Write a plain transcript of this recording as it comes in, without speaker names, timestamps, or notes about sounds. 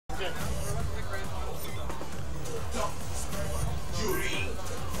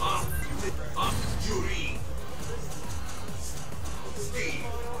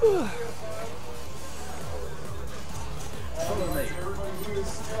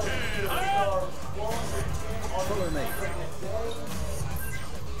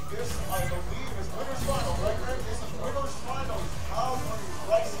This, I believe, is winner's final, right, Greg? This is winner's final. Calgary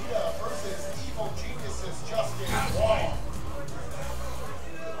Riceata versus Evil Geniuses Justin Wong.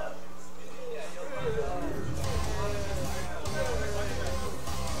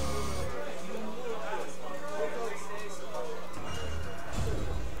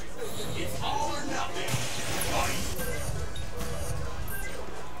 It's all or nothing.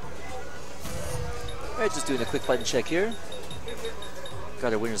 Alright, just doing a quick button check here.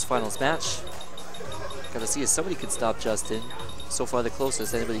 Got our winners finals match. Gotta see if somebody could stop Justin. So far the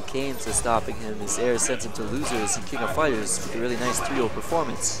closest anybody came to stopping him is Air sent him to losers in King of Fighters with a really nice 3-0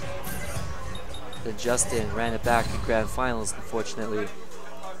 performance. Then Justin ran it back in grand finals, unfortunately.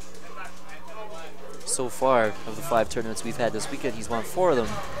 So far, of the 5 tournaments we've had this weekend, he's won 4 of them.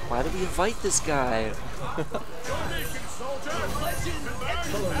 Why did we invite this guy?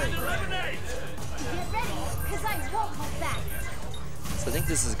 So I think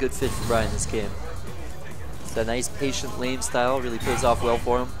this is a good fit for Brian this game. It's that nice, patient, lame style, really pays off well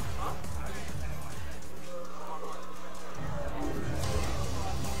for him.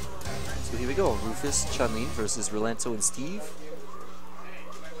 So here we go, Rufus, Chun-Li versus Rolento and Steve.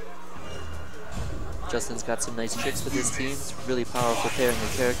 Justin's got some nice tricks with his team, it's really powerful pairing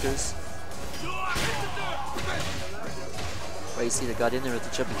of characters. Riceata got in there with the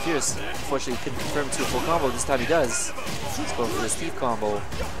jumping fierce. Unfortunately, he couldn't confirm to a full combo. This time he does. He's going for the Steve combo.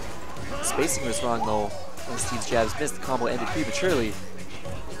 Spacing was wrong though. When Steve's jabs missed, the combo ended prematurely.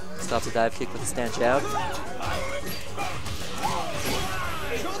 Stops a dive kick with a stand jab.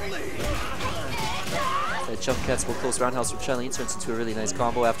 That jump cats will close roundhouse from Chun-Li turns into a really nice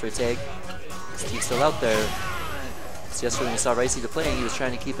combo after a tag. Steve's still out there. So yesterday when we saw Riceata playing, he was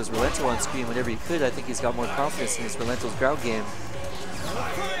trying to keep his Rolento on screen whenever he could. I think he's got more confidence in his Rolento's ground game.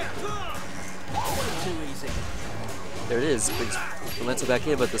 There it is, brings Rolento back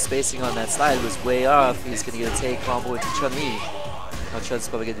in, but the spacing on that slide was way off. He's going to get a tag combo into Chun-Li. Now Chun's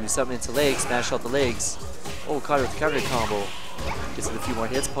probably going to do something into legs, smash out the legs. Oh, caught her with the counter combo. Gets it a few more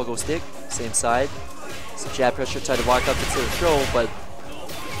hits, pogo stick, same side. Some jab pressure, tried to walk up into the throw, but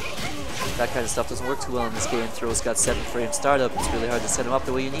that kind of stuff doesn't work too well in this game. Throw's got 7-frame startup. It's really hard to set him up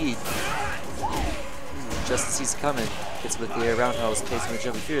the way you need. Justin sees it coming. Hits him with the air roundhouse. Takes him with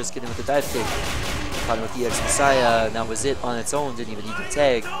jumping fierce. Getting him with the dive kick. Caught him with the EX Messiah. And that was it on its own. Didn't even need to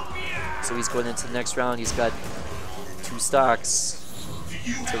tag. So he's going into the next round. He's got 2 stocks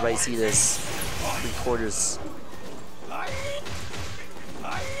to Riceata's 3/4.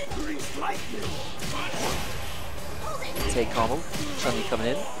 Tag combo. Chun-Li coming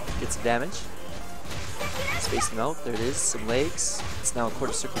in. Get some damage. Spacing him out. There it is. Some legs. It's now a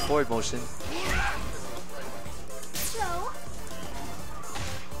quarter circle forward motion.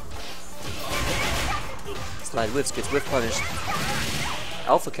 Slide whips. Gets whip punished.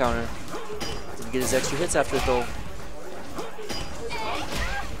 Alpha counter. Didn't get his extra hits after it though.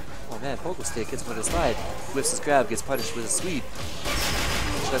 Oh man, pogo stick hits him with a slide. Whips his grab. Gets punished with a sweep.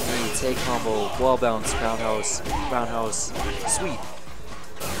 Chun-Li, tag combo, wall bounce, roundhouse, sweep.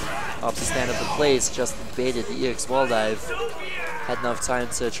 Opposite stand up in place, Justin baited the EX wall dive. Had enough time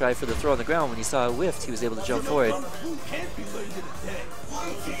to try for the throw on the ground. When he saw a whiff, he was able to jump forward. I'm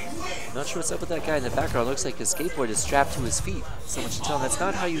not sure what's up with that guy in the background. Looks like his skateboard is strapped to his feet. Someone should tell him that's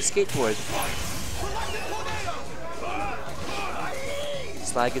not how you skateboard.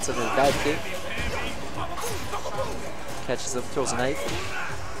 Slide gets under the dive kick. Catches him, throws a knife.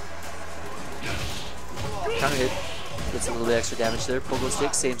 Counter hit. Gets a little bit extra damage there. Pogo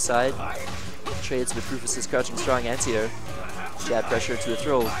stick, same side. Trades with Rufus's crouching strong anti-air. Jab pressure to a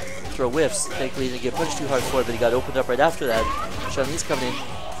throw. Throw whiffs. Thankfully he didn't get punched too hard for it, but he got opened up right after that. Chun-Li's coming in.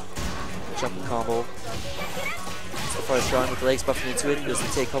 Jumping combo. So far strong with the legs buffing into it. Here's the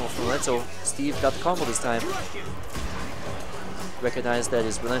take combo from Rolento. Steve got the combo this time. Recognized that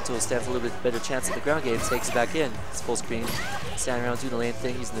his Rolento stands a little bit better chance at the ground game. Takes it back in. It's full screen. Standing around doing the lane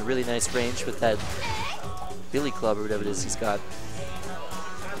thing. He's in a really nice range with that Billy Club or whatever it is he's got.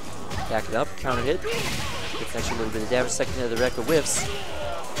 Back it up, counter hit. Gets actually a little bit of damage. Second hit of the wreck of whiffs.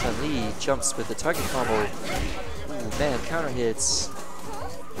 Chun-Li jumps with the target combo. Ooh, man, counter hits.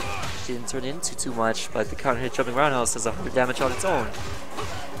 She didn't turn into too much, but the counter hit jumping roundhouse does 100 damage on its own.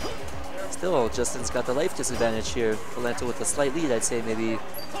 Still, Justin's got the life disadvantage here. Rolento with a slight lead, I'd say maybe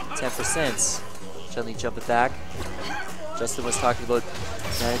 10%. Chun-Li jumping back. Justin was talking about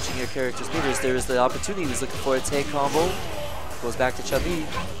Managing your character's meters. There is the opportunity. He's looking for a take combo. Goes back to Chun-Li.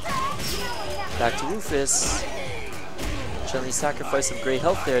 Back to Rufus. Chun-Li sacrificed some great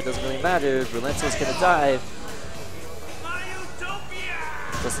health there. It doesn't really matter. Relento's gonna die.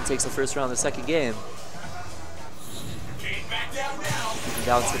 Justin takes the first round of the second game.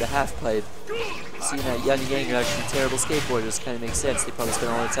 Down to the half pipe. Seeing that Yan and Yang are actually terrible skateboarders kind of makes sense. They probably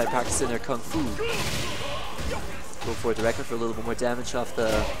spend all their time practicing their kung fu. Go for it directly for a little bit more damage off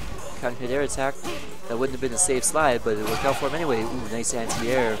the counter hit air attack. That wouldn't have been a safe slide, but it worked out for him anyway. Ooh, nice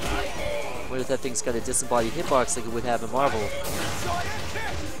anti-air. What if that thing's got a disembodied hitbox like it would have in Marvel?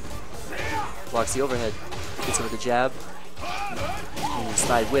 Blocks the overhead. Gets him with the jab. Ooh,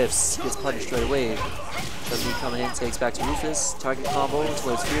 slide whiffs. Gets punished right away. Chun-Li coming in, takes back to Rufus. Target combo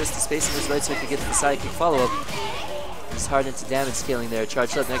towards Fierce. The spacing is right so he can get to the sidekick follow-up. He's hard into damage scaling there.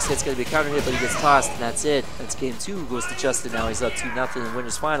 Charged up. Next hit's going to be a counter hit, but he gets tossed, and that's it. That's game 2. Goes to Justin. Now he's up 2-0 in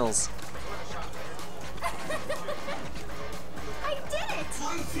winners finals. I did it!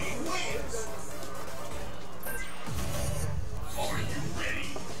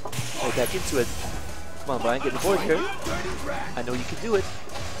 Right back into it. Come on, Brian, get the board here. I know you can do it.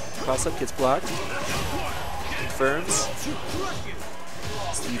 Cross up gets blocked. Confirms.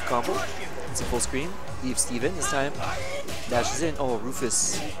 Steve combo. It's a full screen. Leaves Steve in this time. Dashes in. Oh,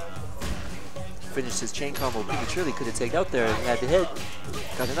 Rufus finished his chain combo prematurely. Could have taken out there. Had the hit.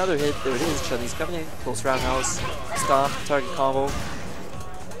 Got another hit. There it is. Chun-Li's coming in. Close roundhouse. Stomp. Target combo.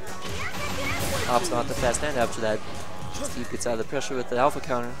 Opts not the fast end after that. Steve gets out of the pressure with the alpha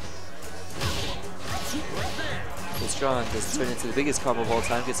counter. So strong. Doesn't turn into the biggest combo of all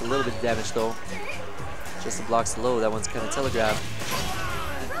time. Gets a little bit of damage though. Justin blocks the low. That one's kind of telegraphed.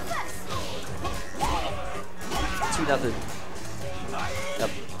 2-0. Yep.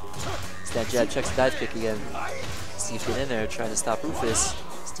 Stand jab, checks the dive kick again. Steve's getting in there trying to stop Rufus.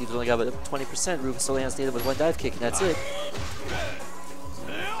 Steve's only got about 20%. Rufus only has to hit him with one dive kick, and that's it.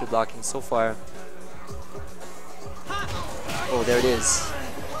 Good blocking so far. Oh, there it is.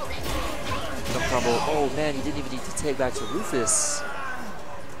 Jump combo. Oh man, he didn't even need to take back to Rufus.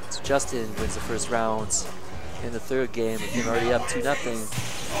 So Justin wins the first round in the third game. Again, already up 2-0.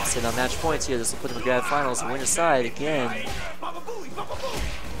 Sitting on match points here. This will put him in grand finals and winner's side again.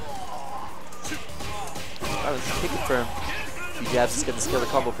 Kick confirm. He jabs is going to scale the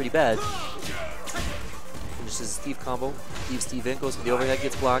combo pretty bad. Finishes the Steve combo. Leaves Steve in, goes for the overhead,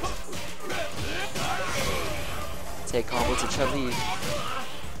 gets blocked. Take combo to Chun-Li.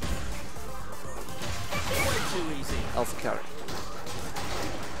 Alpha counter.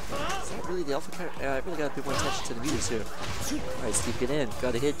 Is that really the alpha counter? Yeah, I really got to pay more attention to the meters here. Alright, Steve get in.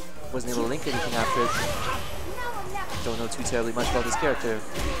 Got a hit. Wasn't able to link anything after it. Don't know too terribly much about this character.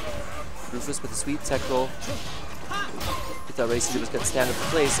 Rufus with a sweet tech roll. He thought Riceata was going to stand up in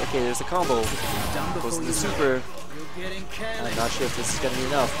place. Okay, there's the combo. Goes to the super. I'm not sure if this is going to be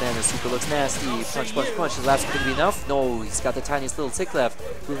enough. Man, the super looks nasty. Punch, punch, punch. Is lapse going to be enough? No, he's got the tiniest little tick left.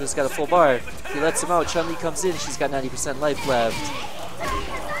 Rufus got a full bar. He lets him out. Chun-Li comes in. She's got 90% life left.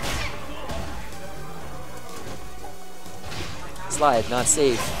 Slide, not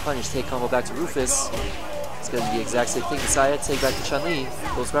safe. Punish, take combo back to Rufus. It's going to be the exact same thing. Messiah, take back to Chun-Li.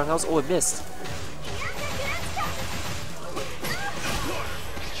 Close roundhouse. Oh, it missed.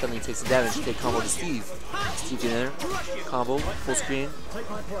 Chun-Li takes the damage. Take combo to Steve. Steve in there. Combo. Full screen.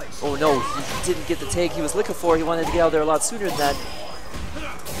 Oh no, he didn't get the take he was looking for. He wanted to get out there a lot sooner than that.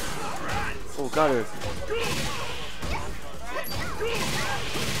 Oh, got her.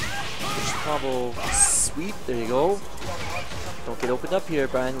 Finish the combo. Sweep. There you go. Don't get opened up here,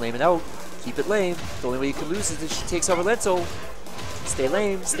 Brian. Lame it out. Keep it lame. The only way you can lose is if she takes out Relento. Stay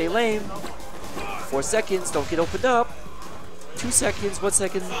lame. Stay lame. 4 seconds. Don't get opened up. 2 seconds. 1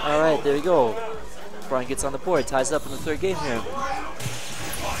 second. Alright, there you go. Brian gets on the board. Ties up in the third game here.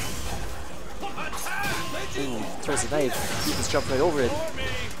 Ooh, throws a knife. Rufus jumps right over it.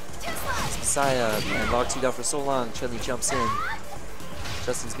 It's Messiah. Man, locked 2 down for so long. Chun-Li jumps in.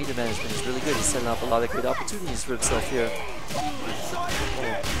 Justin's meter management is really good. He's setting up a lot of great opportunities for himself here.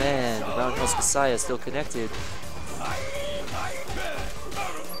 Oh man, the roundhouse Messiah is still connected.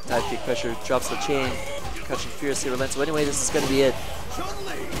 Dive kick pressure, drops the chain, catching Fierce here. Relento. Anyway, this is going to be it.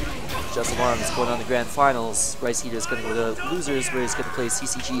 Justin Wong is going on the grand finals. Riceata is going to go to losers, where he's going to play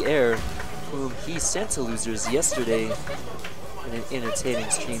CCG Air, whom he sent to losers yesterday in an entertaining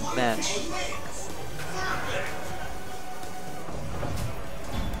streamed match.